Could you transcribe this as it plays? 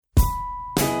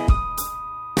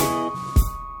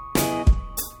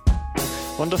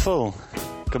Wonderful.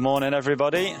 Good morning,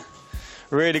 everybody.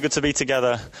 Really good to be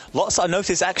together. I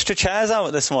noticed extra chairs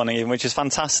out this morning, which is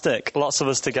fantastic. Lots of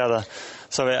us together.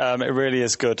 So it really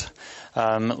is good.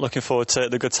 Looking forward to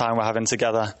the good time we're having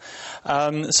together.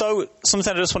 So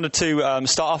something I just wanted to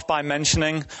start off by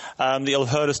mentioning that you'll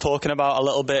have heard us talking about a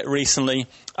little bit recently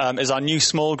is our new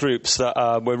small groups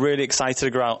that we're really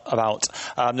excited about.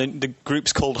 The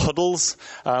group's called Huddles.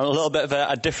 A little bit of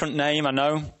a different name, I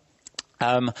know.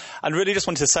 And really just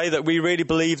wanted to say that we really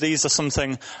believe these are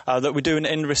something that we're doing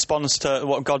in response to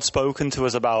what God's spoken to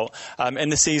us about in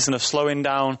the season of slowing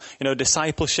down,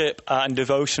 discipleship and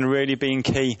devotion really being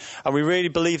key. And we really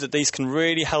believe that these can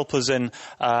really help us in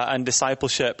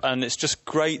discipleship. And it's just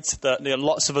great that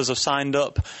lots of us have signed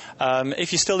up.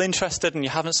 If you're still interested and you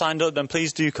haven't signed up, then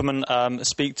please do come and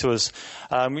speak to us.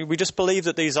 We just believe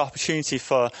that these are opportunities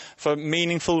for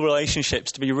meaningful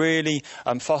relationships to be really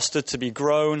fostered, to be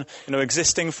grown,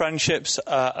 existing friendships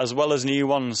as well as new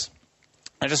ones.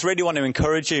 I just really want to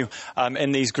encourage you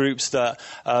in these groups that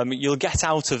you'll get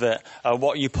out of it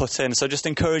what you put in. So just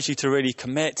encourage you to really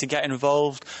commit, to get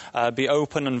involved, be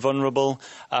open and vulnerable.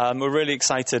 We're really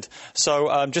excited.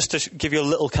 So just to give you a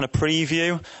little kind of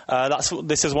preview,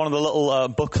 this is one of the little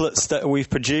booklets that we've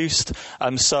produced.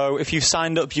 So if you've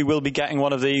signed up, you will be getting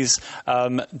one of these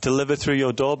delivered through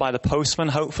your door by the postman,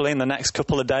 hopefully in the next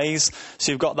couple of days.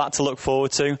 So you've got that to look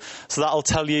forward to. So that'll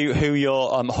tell you who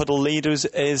your huddle leader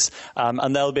is,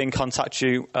 and they'll be in contact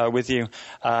with you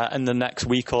in the next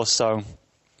week or so.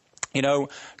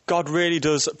 God really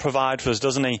does provide for us,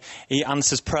 doesn't he? He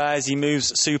answers prayers, he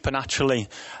moves supernaturally.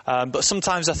 But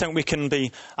sometimes I think we can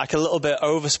be like a little bit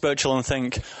over spiritual and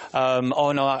think,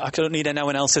 oh no, I don't need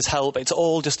anyone else's help. It's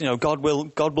all just, God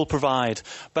will provide.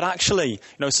 But actually,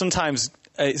 sometimes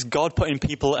it's God putting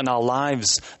people in our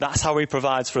lives. That's how he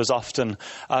provides for us often.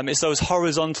 It's those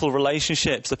horizontal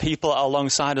relationships, the people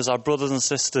alongside us, our brothers and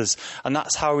sisters, and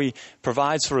that's how he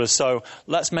provides for us. So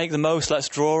let's make the most, let's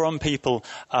draw on people,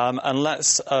 and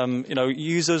let's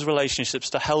use those relationships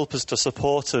to help us, to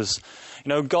support us.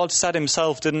 God said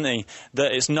himself, didn't he,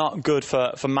 that it's not good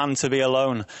for man to be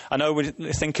alone. I know we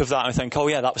think of that and think, oh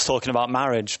yeah, that was talking about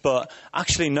marriage. But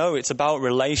actually, no, it's about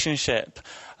relationship.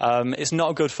 It's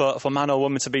not good for man or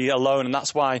woman to be alone. And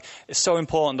that's why it's so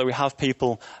important that we have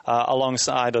people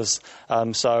alongside us.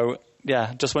 Just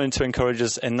wanted to encourage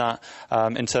us in that,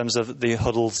 in terms of the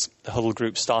huddle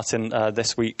group starting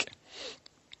this week.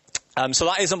 So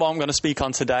that isn't what I'm going to speak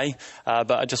on today,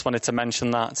 but I just wanted to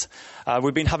mention that.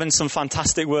 We've been having some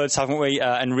fantastic words, haven't we,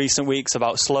 in recent weeks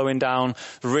about slowing down.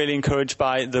 Really encouraged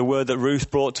by the word that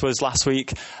Ruth brought to us last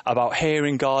week about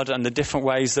hearing God and the different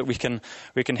ways that we can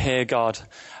hear God.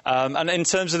 And in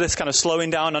terms of this kind of slowing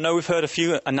down, I know we've heard a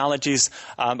few analogies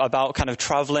about kind of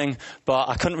travelling, but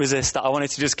I couldn't resist that. I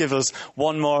wanted to just give us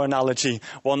one more analogy,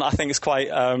 one that I think is quite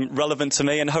relevant to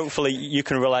me, and hopefully you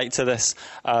can relate to this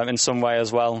in some way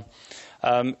as well.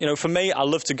 For me, I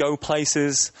love to go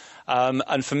places,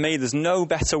 and for me, there's no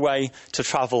better way to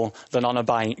travel than on a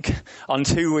bike, on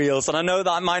two wheels. And I know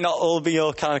that might not all be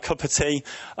your kind of cup of tea,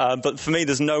 but for me,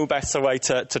 there's no better way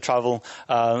to travel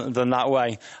than that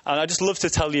way. And I just love to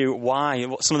tell you why,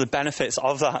 what some of the benefits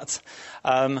of that.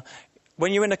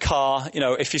 When you're in a car,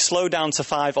 if you slow down to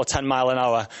 5 or 10 mile an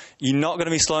hour, you're not going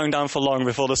to be slowing down for long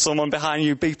before there's someone behind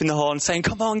you beeping the horn saying,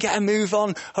 come on, get a move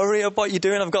on, hurry up, what you're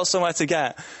doing, I've got somewhere to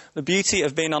get. The beauty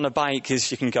of being on a bike is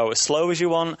you can go as slow as you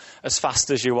want, as fast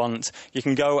as you want. You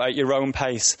can go at your own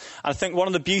pace. And I think one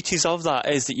of the beauties of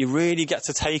that is that you really get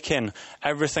to take in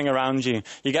everything around you.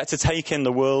 You get to take in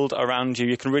the world around you.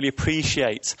 You can really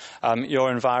appreciate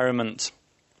your environment.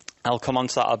 I'll come on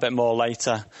to that a bit more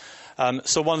later.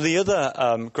 So one of the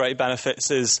other great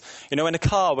benefits is, in a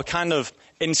car, we're kind of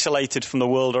insulated from the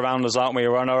world around us, aren't we?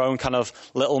 We're on our own kind of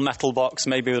little metal box,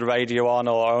 maybe with the radio on,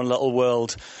 or our own little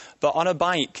world. But on a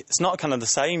bike, it's not kind of the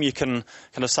same. You can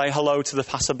kind of say hello to the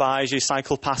passerbys, you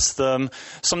cycle past them.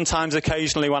 Sometimes,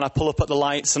 occasionally, when I pull up at the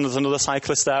lights and there's another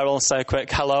cyclist there, I'll say a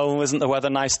quick, hello, isn't the weather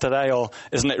nice today, or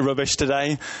isn't it rubbish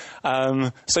today?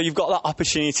 So you've got that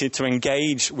opportunity to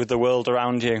engage with the world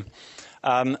around you.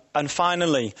 And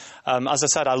finally, as I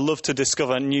said, I love to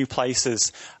discover new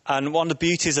places. And one of the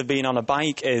beauties of being on a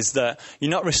bike is that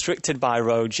you're not restricted by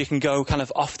roads. You can go kind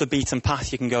of off the beaten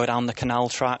path. You can go down the canal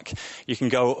track. You can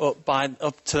go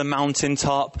up to the mountain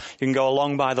top. You can go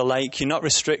along by the lake. You're not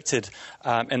restricted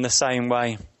in the same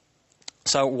way.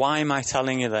 So why am I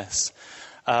telling you this?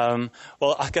 Well,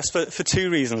 I guess for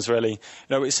two reasons, really.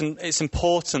 It's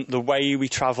important the way we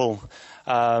travel.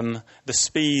 The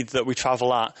speed that we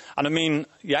travel at. And I mean,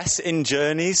 yes, in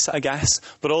journeys, I guess,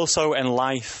 but also in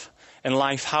life. in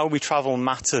life, how we travel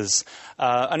matters.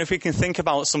 And if we can think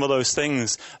about some of those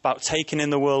things, about taking in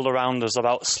the world around us,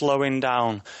 about slowing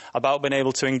down, about being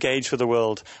able to engage with the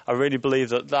world, I really believe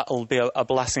that will be a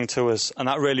blessing to us. And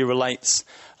that really relates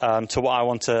to what I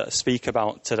want to speak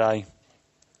about today.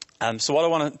 So what I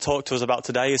want to talk to us about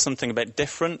today is something a bit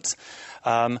different.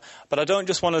 But I don't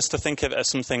just want us to think of it as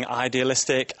something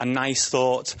idealistic, a nice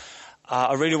thought.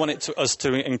 I really want us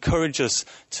to encourage us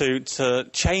to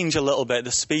change a little bit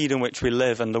the speed in which we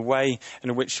live and the way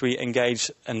in which we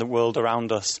engage in the world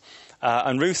around us.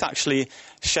 And Ruth actually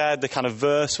shared the kind of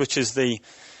verse, which is the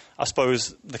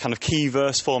kind of key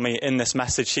verse for me in this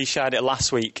message. She shared it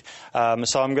last week.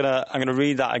 So I'm gonna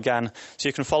read that again. So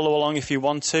you can follow along if you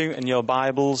want to in your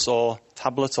Bibles or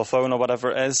tablet or phone or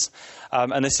whatever it is.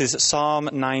 And this is Psalm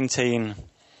 19.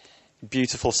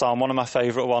 Beautiful psalm, one of my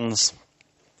favourite ones.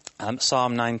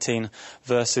 Psalm 19,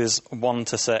 verses 1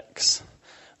 to 6.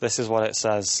 This is what it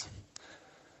says.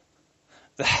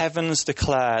 The heavens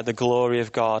declare the glory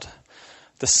of God.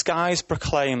 The skies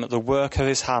proclaim the work of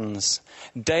his hands.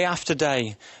 Day after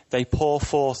day they pour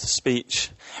forth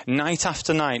speech. Night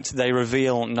after night they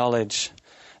reveal knowledge.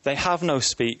 They have no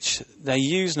speech. They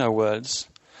use no words.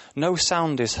 No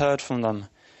sound is heard from them.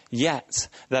 Yet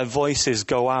their voices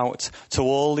go out to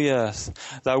all the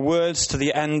earth, their words to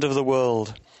the end of the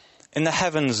world. In the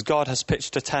heavens, God has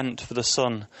pitched a tent for the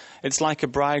sun. It's like a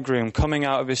bridegroom coming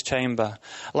out of his chamber,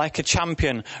 like a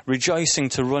champion rejoicing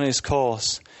to run his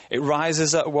course. It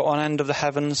rises at one end of the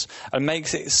heavens and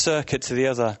makes its circuit to the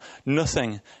other.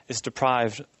 Nothing is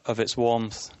deprived of its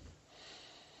warmth.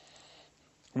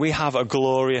 We have a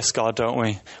glorious God, don't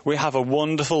we? We have a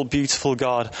wonderful, beautiful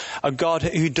God. A God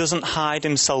who doesn't hide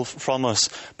himself from us,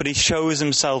 but he shows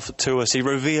himself to us. He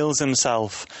reveals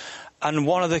himself. And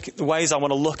one of the ways I want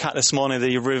to look at this morning that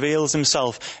he reveals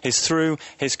himself is through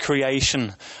his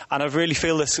creation. And I really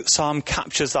feel this psalm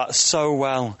captures that so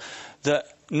well, that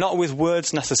not with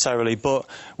words necessarily, but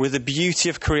with the beauty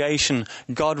of creation,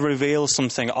 God reveals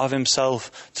something of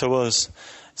himself to us.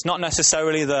 It's not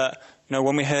necessarily that,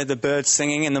 when we hear the birds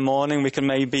singing in the morning, we can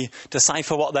maybe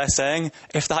decipher what they're saying.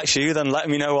 If that's you, then let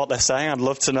me know what they're saying. I'd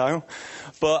love to know.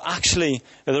 But actually,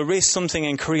 there is something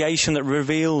in creation that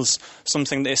reveals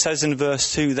something. It says in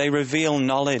verse 2, they reveal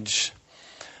knowledge.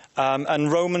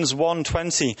 And Romans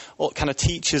 1:20 kind of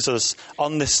teaches us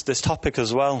on this topic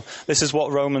as well. This is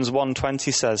what Romans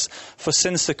 1:20 says. For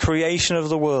since the creation of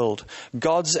the world,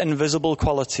 God's invisible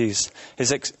qualities,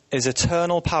 his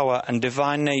eternal power and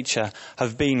divine nature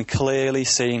have been clearly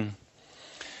seen.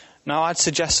 Now I'd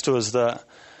suggest to us that,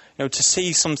 to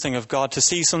see something of God, to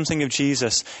see something of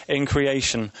Jesus in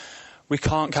creation, we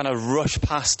can't kind of rush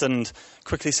past and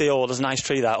quickly see, there's a nice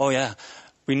tree there. Oh yeah,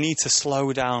 we need to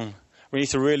slow down. We need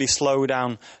to really slow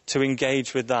down to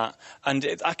engage with that. And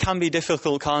that can be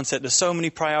difficult, can't it? There's so many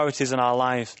priorities in our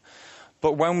life.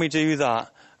 But when we do that,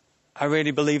 I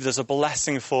really believe there's a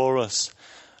blessing for us.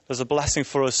 There's a blessing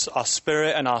for us, our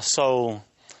spirit and our soul.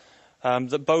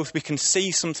 That both we can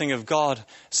see something of God,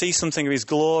 see something of his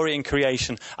glory in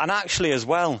creation. And actually as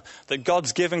well, that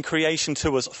God's given creation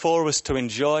to us for us to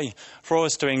enjoy, for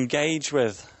us to engage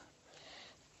with.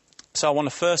 So I want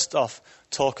to first off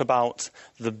talk about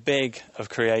the big of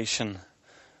creation,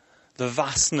 the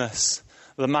vastness,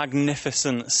 the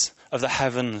magnificence of the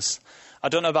heavens. I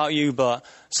don't know about you, but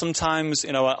sometimes,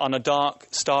 on a dark,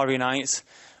 starry night,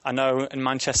 I know in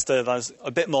Manchester there's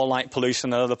a bit more light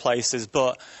pollution than other places,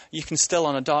 but you can still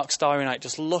on a dark, starry night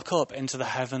just look up into the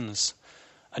heavens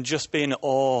and just be in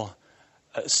awe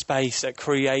at space, at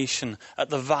creation, at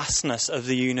the vastness of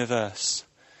the universe.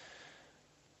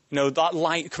 That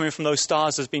light coming from those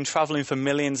stars has been travelling for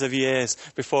millions of years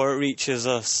before it reaches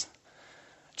us.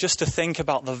 Just to think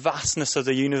about the vastness of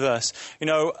the universe.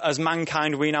 As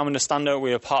mankind, we now understand that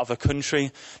we are part of a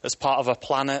country, that's part of a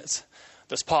planet,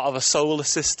 that's part of a solar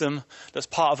system, that's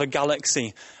part of a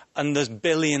galaxy. And there's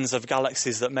billions of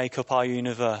galaxies that make up our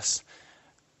universe.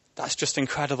 That's just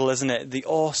incredible, isn't it? The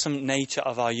awesome nature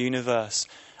of our universe.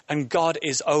 And God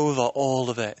is over all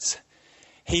of it.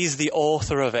 He's the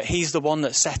author of it. He's the one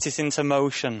that set it into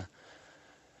motion.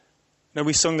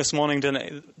 We sung this morning,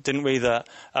 didn't we, that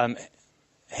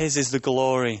his is the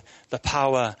glory, the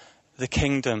power, the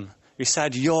kingdom. We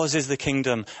said yours is the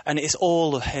kingdom, and it's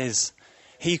all of his.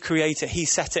 He created, he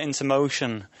set it into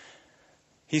motion.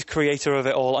 He's creator of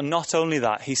it all. And not only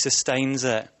that, he sustains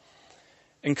it.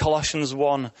 In Colossians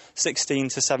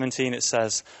 1:16-17 it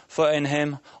says, for in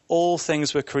him all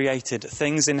things were created,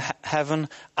 things in heaven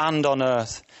and on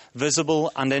earth,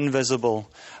 visible and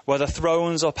invisible, whether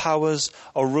thrones or powers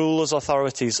or rulers or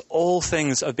authorities, all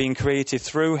things have been created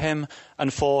through him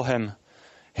and for him.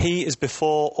 He is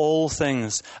before all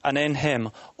things, and in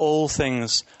him all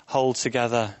things hold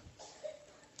together.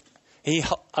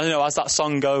 As that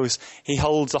song goes, he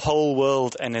holds the whole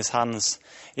world in his hands.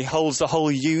 He holds the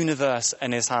whole universe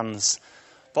in his hands.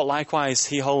 But likewise,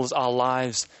 he holds our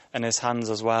lives in his hands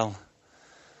as well.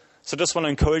 So I just want to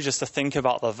encourage us to think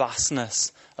about the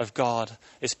vastness of God,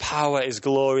 his power, his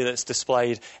glory that's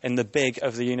displayed in the big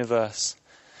of the universe.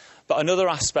 But another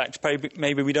aspect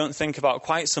maybe we don't think about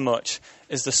quite so much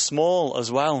is the small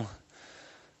as well.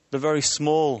 The very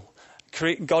small.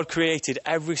 God created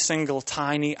every single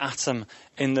tiny atom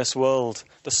in this world,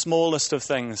 the smallest of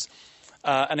things.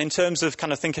 And in terms of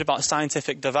kind of thinking about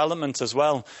scientific development as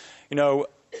well,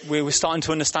 we were starting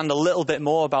to understand a little bit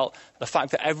more about the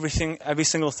fact that every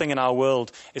single thing in our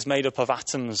world is made up of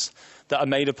atoms, that are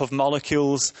made up of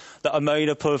molecules, that are made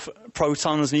up of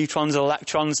protons, neutrons,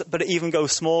 electrons, but it even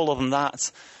goes smaller than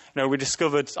that. We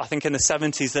discovered, I think in the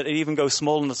 70s, that it even goes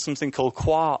smaller than something called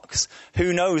quarks.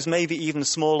 Who knows, maybe even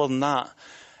smaller than that.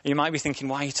 You might be thinking,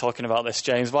 why are you talking about this,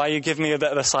 James? Why are you giving me a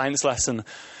bit of a science lesson?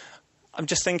 I'm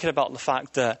just thinking about the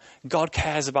fact that God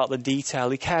cares about the detail.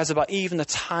 He cares about even the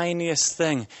tiniest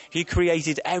thing. He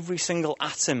created every single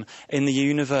atom in the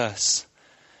universe.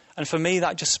 And for me,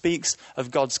 that just speaks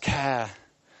of God's care,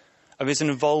 of his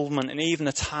involvement in even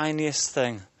the tiniest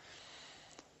thing.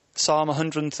 Psalm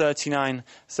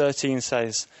 139:13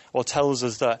 says, or tells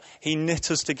us that he knit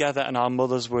us together in our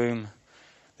mother's womb,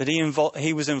 that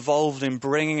he was involved in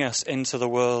bringing us into the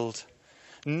world.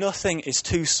 Nothing is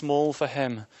too small for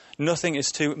him. Nothing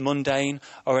is too mundane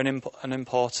or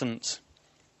unimportant.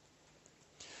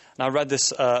 And I read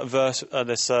this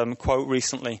quote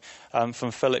recently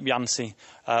from Philip Yancey,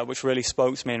 which really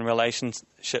spoke to me in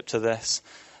relationship to this.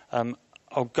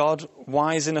 Oh God,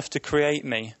 wise enough to create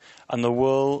me, and the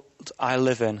world I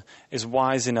live in is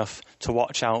wise enough to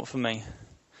watch out for me.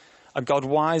 A God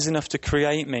wise enough to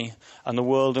create me, and the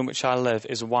world in which I live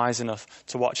is wise enough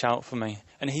to watch out for me.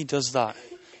 And he does that.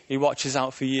 He watches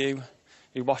out for you.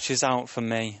 He watches out for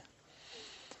me.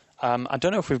 I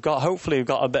don't know if hopefully we've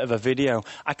got a bit of a video.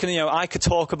 I could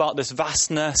talk about this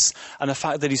vastness and the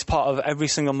fact that he's part of every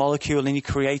single molecule and he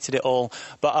created it all.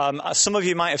 But some of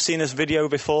you might have seen this video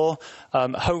before.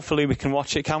 Hopefully we can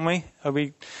watch it, can we?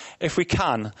 If we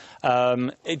can,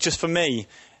 it just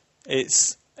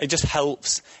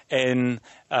helps in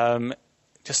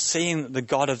just seeing the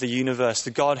God of the universe,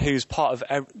 the God who's part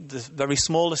of the very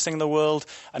smallest thing in the world,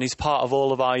 and he's part of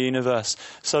all of our universe.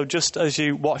 So just as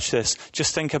you watch this,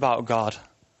 just think about God.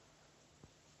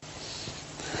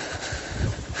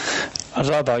 I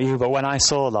don't know about you, but when I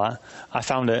saw that, I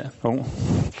found it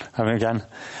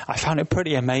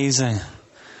pretty amazing.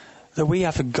 That we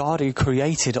have a God who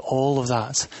created all of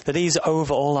that. That he's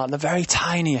over all that, the very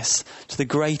tiniest to the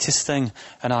greatest thing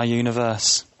in our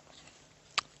universe.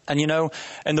 And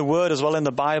in the Word as well, in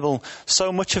the Bible,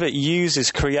 so much of it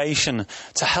uses creation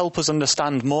to help us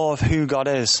understand more of who God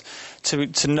is,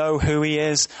 to know who he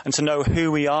is, and to know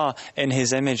who we are in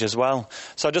his image as well.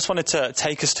 So I just wanted to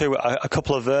take us to a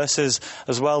couple of verses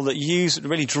as well that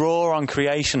really draw on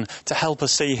creation to help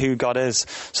us see who God is.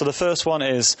 So the first one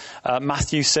is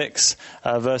Matthew 6,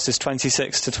 verses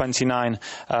 26 to 29.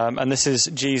 And this is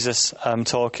Jesus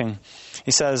talking.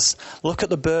 He says, "Look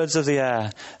at the birds of the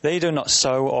air. They do not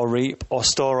sow or reap or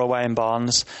store away in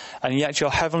barns, and yet your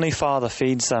heavenly Father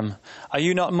feeds them. Are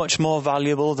you not much more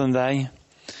valuable than they?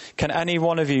 Can any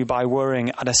one of you, by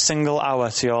worrying, add a single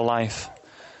hour to your life?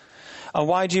 And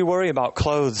why do you worry about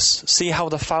clothes? See how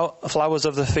the flowers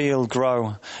of the field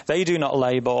grow. They do not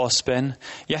labor or spin.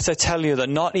 Yet I tell you that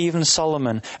not even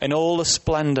Solomon in all the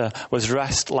splendor was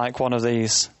dressed like one of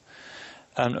these."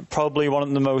 And probably one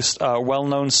of the most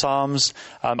well-known psalms.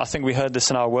 I think we heard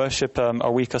this in our worship a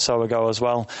week or so ago as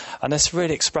well. And this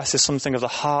really expresses something of the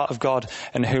heart of God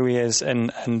and who he is.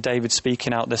 And David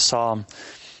speaking out this psalm.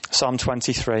 Psalm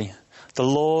 23. "The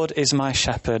Lord is my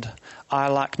shepherd. I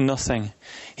lack nothing.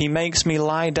 He makes me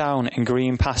lie down in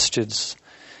green pastures.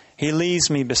 He leads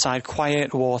me beside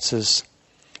quiet waters.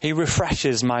 He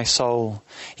refreshes my soul.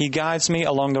 He guides me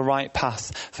along the right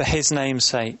path for his name's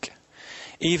sake.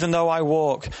 Even though I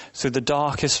walk through the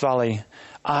darkest valley,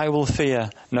 I will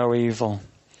fear no evil.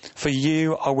 For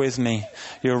you are with me.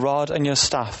 Your rod and your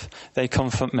staff, they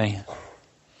comfort me."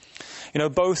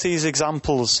 Both these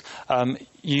examples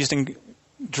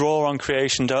draw on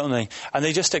creation, don't they? And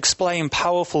they just explain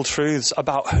powerful truths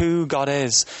about who God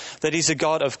is. That he's a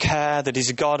God of care, that he's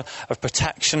a God of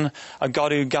protection, a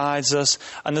God who guides us.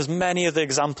 And there's many of the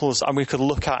examples that we could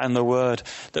look at in the Word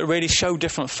that really show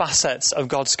different facets of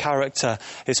God's character,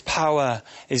 his power,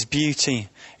 his beauty,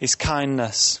 his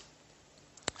kindness.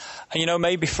 And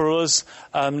maybe for us,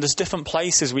 there's different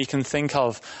places we can think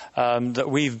of that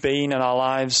we've been in our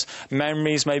lives,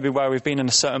 memories maybe where we've been in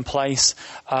a certain place,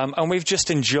 and we've just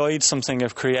enjoyed something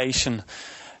of creation.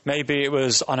 Maybe it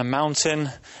was on a mountain,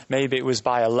 maybe it was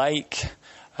by a lake,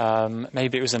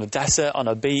 maybe it was in a desert, on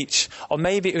a beach, or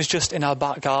maybe it was just in our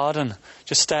back garden,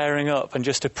 just staring up and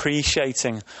just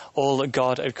appreciating all that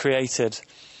God had created.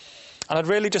 And I'd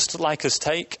really just like us to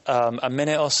take a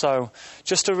minute or so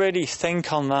just to really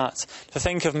think on that, to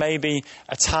think of maybe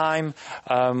a time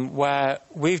where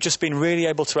we've just been really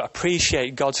able to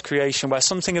appreciate God's creation, where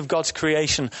something of God's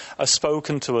creation has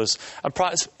spoken to us. And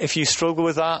perhaps if you struggle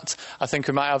with that, I think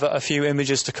we might have a few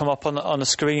images to come up on the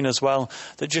screen as well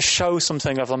that just show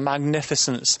something of the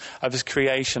magnificence of His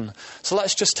creation. So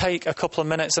let's just take a couple of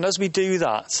minutes, and as we do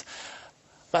that,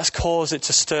 let's cause it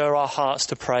to stir our hearts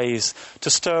to praise, to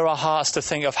stir our hearts to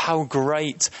think of how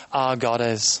great our God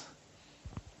is.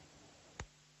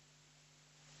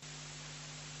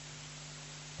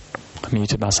 I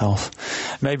muted myself.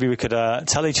 Maybe we could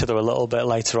tell each other a little bit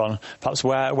later on, perhaps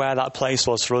where that place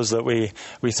was for us that we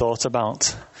thought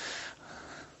about.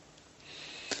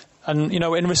 And,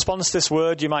 in response to this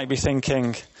word, you might be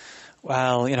thinking,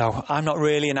 well, I'm not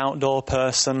really an outdoor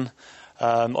person.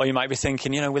 Or you might be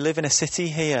thinking, we live in a city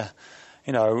here.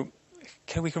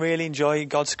 Can we really enjoy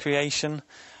God's creation?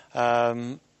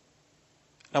 And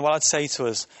what I'd say to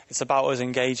us, it's about us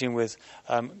engaging with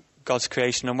God's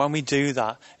creation. And when we do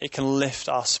that, it can lift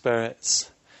our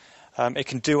spirits. It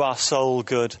can do our soul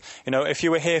good. If you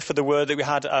were here for the word that we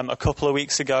had a couple of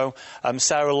weeks ago,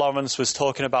 Sarah Lawrence was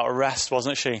talking about rest,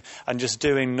 wasn't she? And just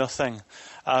doing nothing.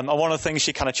 And one of the things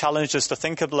she kind of challenged us to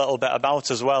think a little bit about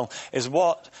as well is,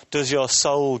 what does your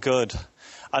soul good?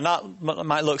 And that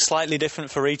might look slightly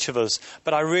different for each of us.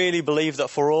 But I really believe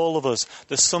that for all of us,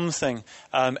 there's something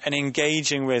in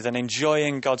engaging with and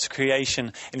enjoying God's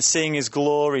creation, in seeing His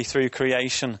glory through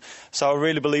creation. So I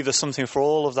really believe there's something for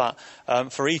all of that,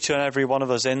 for each and every one of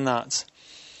us in that.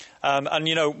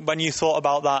 And when you thought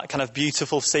about that kind of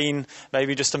beautiful scene,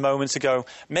 maybe just a moment ago,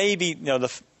 maybe,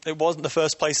 it wasn't the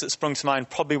first place that sprung to mind.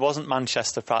 Probably wasn't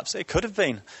Manchester, perhaps. It could have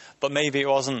been, but maybe it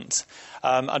wasn't.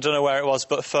 I don't know where it was,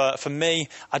 but for me,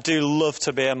 I do love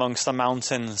to be amongst the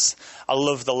mountains. I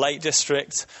love the Lake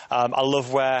District. I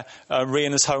love where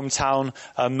Rihanna's hometown,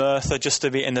 Merthyr, just to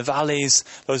be in the valleys,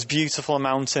 those beautiful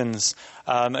mountains,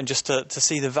 and just to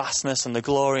see the vastness and the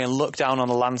glory and look down on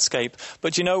the landscape.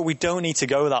 But we don't need to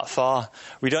go that far.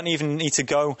 We don't even need to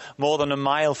go more than a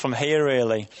mile from here,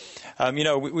 really.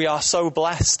 We are so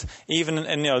blessed, even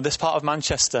in this part of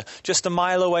Manchester, just a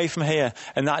mile away from here,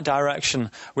 in that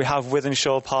direction, we have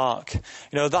Wythenshawe Park.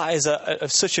 That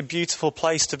is such a beautiful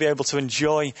place to be able to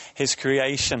enjoy His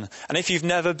creation. And if you've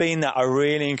never been there, I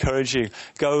really encourage you,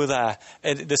 go there.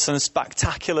 There's some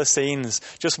spectacular scenes.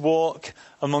 Just walk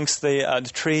amongst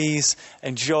the trees,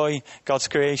 enjoy God's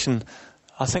creation.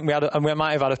 I think we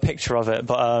might have had a picture of it,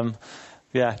 but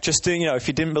yeah, just if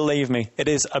you didn't believe me, it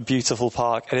is a beautiful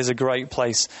park. It is a great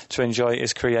place to enjoy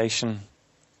His creation.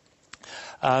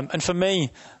 And for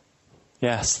me,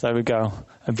 yes, there we go.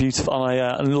 A beautiful, on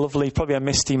a lovely, probably a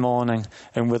misty morning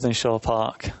in Wythenshawe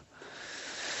Park.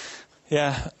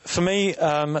 Yeah, for me,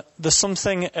 there's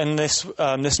something in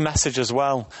this message as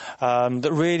well that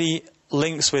really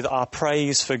links with our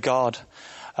praise for God.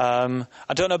 I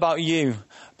don't know about you,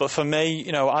 but for me,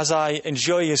 as I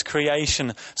enjoy His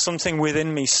creation, something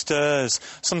within me stirs.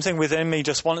 Something within me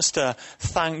just wants to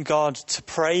thank God, to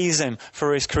praise Him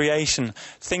for His creation,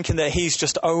 thinking that He's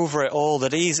just over it all,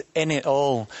 that He's in it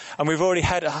all. And we've already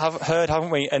heard,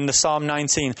 haven't we, in the Psalm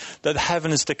 19, that the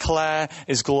heavens declare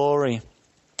His glory.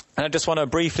 And I just want to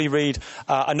briefly read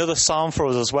another psalm for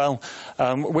us as well,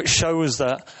 which shows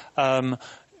that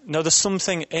there's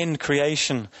something in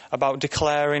creation about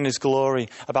declaring His glory,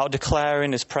 about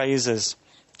declaring His praises.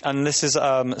 And this is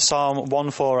Psalm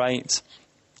 148.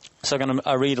 So I'm going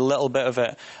to read a little bit of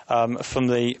it from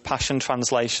the Passion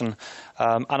Translation.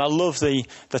 And I love the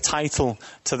title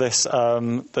to this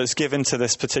that's given to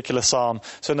this particular psalm.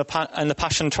 So in the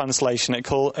Passion Translation, it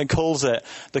calls it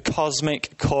the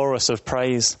Cosmic Chorus of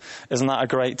Praise. Isn't that a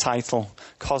great title?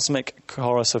 Cosmic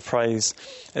Chorus of Praise.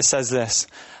 It says this: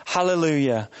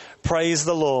 Hallelujah, praise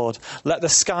the Lord. Let the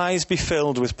skies be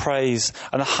filled with praise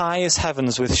and the highest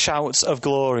heavens with shouts of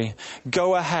glory.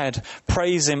 Go ahead,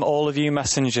 praise Him, all of you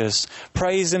messengers.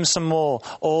 Praise Him some more,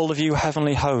 all of you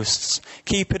heavenly hosts.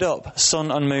 Keep it up,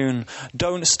 sun and moon.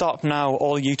 Don't stop now,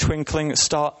 all you twinkling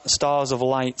stars of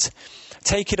light.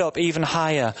 Take it up even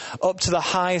higher, up to the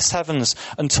highest heavens,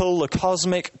 until the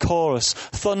cosmic chorus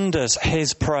thunders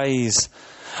His praise.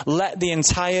 Let the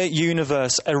entire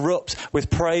universe erupt with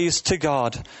praise to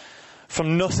God.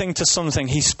 From nothing to something,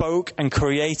 he spoke and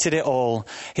created it all.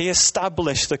 He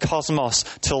established the cosmos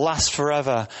to last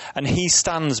forever, and he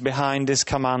stands behind his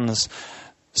commands,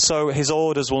 so his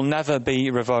orders will never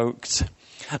be revoked.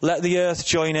 Let the earth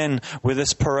join in with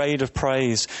this parade of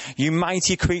praise. You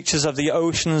mighty creatures of the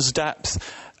ocean's depth,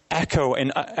 echo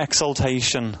in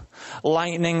exultation.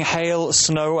 Lightning, hail,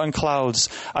 snow and clouds,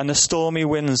 and the stormy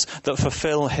winds that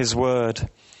fulfill his word.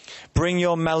 Bring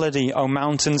your melody, O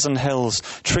mountains and hills,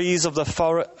 trees of the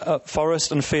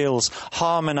forest and fields,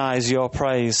 harmonize your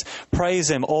praise. Praise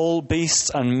him, all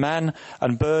beasts and men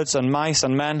and birds and mice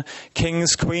and men,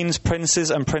 kings, queens,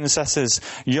 princes and princesses,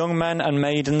 young men and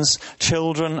maidens,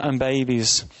 children and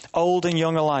babies, old and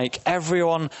young alike,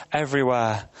 everyone,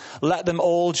 everywhere. Let them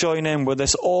all join in with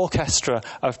this orchestra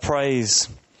of praise.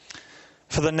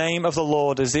 For the name of the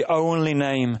Lord is the only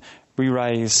name we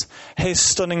raise. His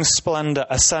stunning splendor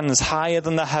ascends higher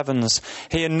than the heavens.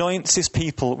 He anoints his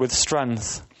people with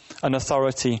strength and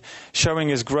authority, showing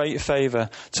his great favor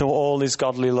to all his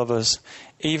godly lovers,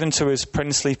 even to his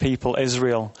princely people,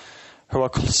 Israel, who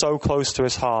are so close to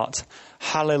his heart.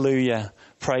 Hallelujah.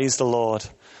 Praise the Lord.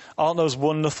 Aren't those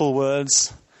wonderful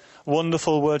words?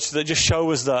 Wonderful words that just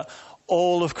show us that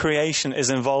all of creation is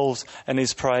involved in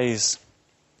his praise.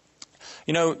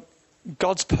 You know,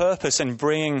 God's purpose in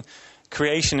bringing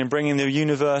creation and bringing the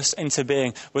universe into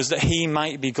being was that he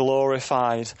might be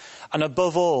glorified. And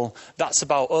above all, that's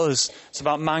about us. It's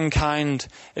about mankind.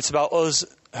 It's about us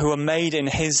who are made in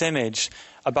his image,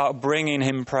 about bringing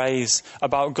him praise,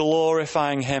 about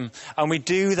glorifying him. And we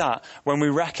do that when we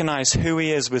recognize who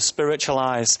he is with spiritual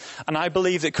eyes. And I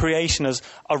believe that creation has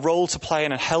a role to play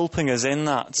in helping us in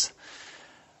that.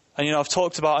 And, you know, I've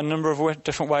talked about a number of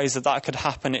different ways that could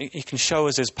happen. He can show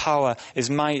us his power, his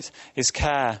might, his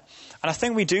care. And I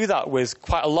think we do that with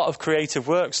quite a lot of creative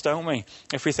works, don't we?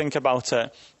 If we think about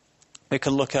it, we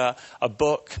can look at a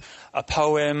book, a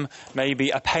poem, maybe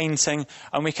a painting,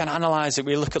 and we can analyse it.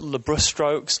 We look at the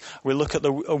brushstrokes, we look at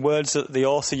the words that the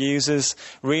author uses.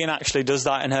 Rian actually does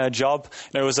that in her job.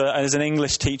 You know, as an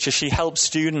English teacher, she helps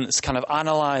students kind of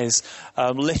analyse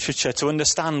literature to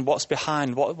understand what's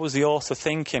behind, what was the author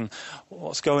thinking,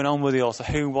 what's going on with the author,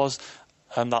 who was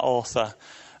that author.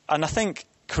 And I think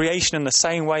creation in the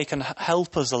same way can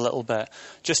help us a little bit,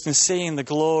 just in seeing the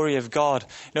glory of God.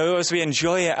 You know, as we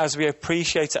enjoy it, as we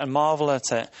appreciate it and marvel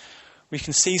at it, we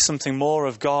can see something more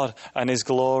of God and his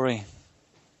glory.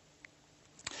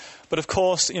 But of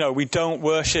course, you know, we don't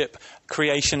worship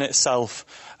creation itself.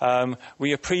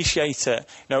 We appreciate it.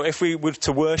 You know, if we were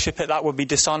to worship it, that would be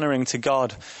dishonoring to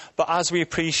God. But as we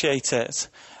appreciate it,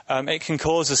 it can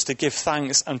cause us to give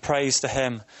thanks and praise to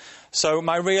him. So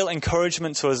my real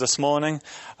encouragement to us this morning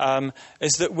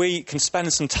is that we can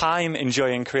spend some time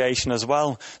enjoying creation as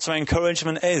well. So my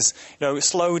encouragement is, you know,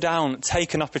 slow down,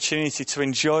 take an opportunity to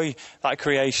enjoy that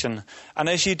creation. And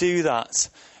as you do that,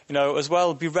 you know, as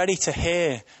well, be ready to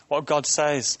hear what God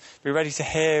says. Be ready to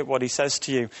hear what he says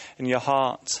to you in your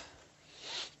heart.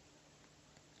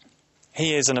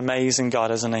 He is an amazing God,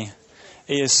 isn't he?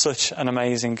 He is such an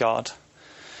amazing God.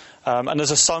 And there's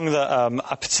a song that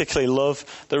I particularly love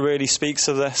that really speaks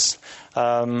of this.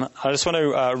 I just want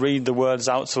to read the words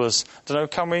out to us. I don't know,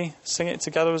 can we sing it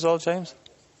together as well, James?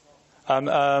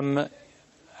 What's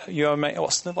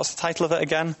the title of it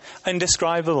again?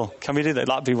 Indescribable. Can we do that?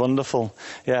 That'd be wonderful.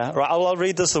 Yeah, right. I'll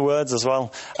read us the words as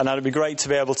well, and it'd be great to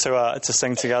be able to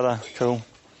sing together. Cool.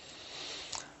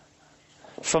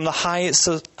 From the highest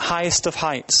of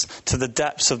heights to the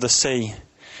depths of the sea,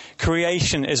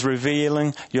 creation is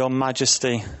revealing your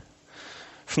majesty.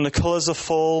 From the colours of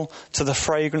fall to the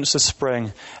fragrance of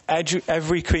spring,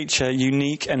 every creature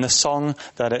unique in the song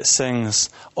that it sings,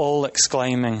 all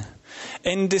exclaiming,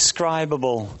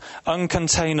 indescribable,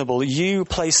 uncontainable, you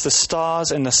place the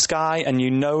stars in the sky and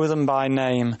you know them by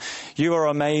name. You are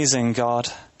amazing,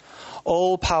 God.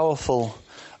 All powerful,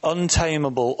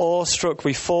 untamable, awestruck,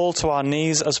 we fall to our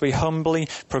knees as we humbly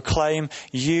proclaim,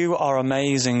 you are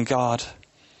amazing, God.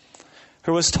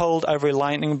 Who has told every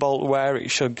lightning bolt where it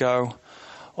should go,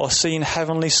 or seen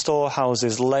heavenly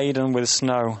storehouses laden with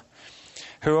snow?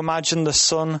 Who imagined the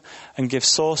sun and gives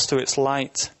source to its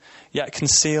light, yet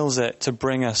conceals it to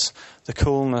bring us the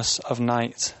coolness of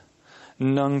night?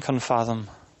 None can fathom.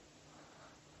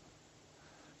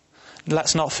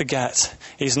 Let's not forget,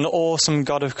 he's an awesome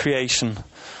God of creation,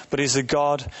 but he's the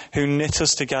God who knit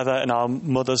us together in our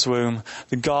mother's womb,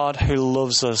 the God who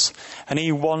loves us, and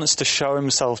he wants to show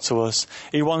himself to us.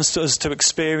 He wants us to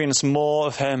experience more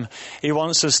of him. He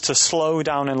wants us to slow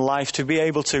down in life, to be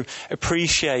able to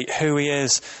appreciate who he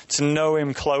is, to know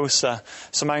him closer.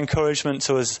 So my encouragement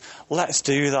to us, let's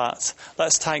do that.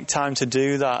 Let's take time to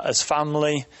do that as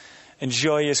family,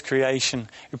 enjoy his creation,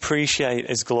 appreciate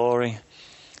his glory.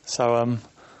 So,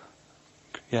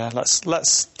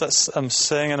 let's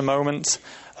sing in a moment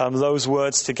those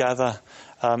words together,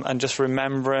 and just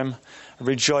remember him,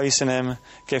 rejoice in him,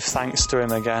 give thanks to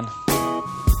him again.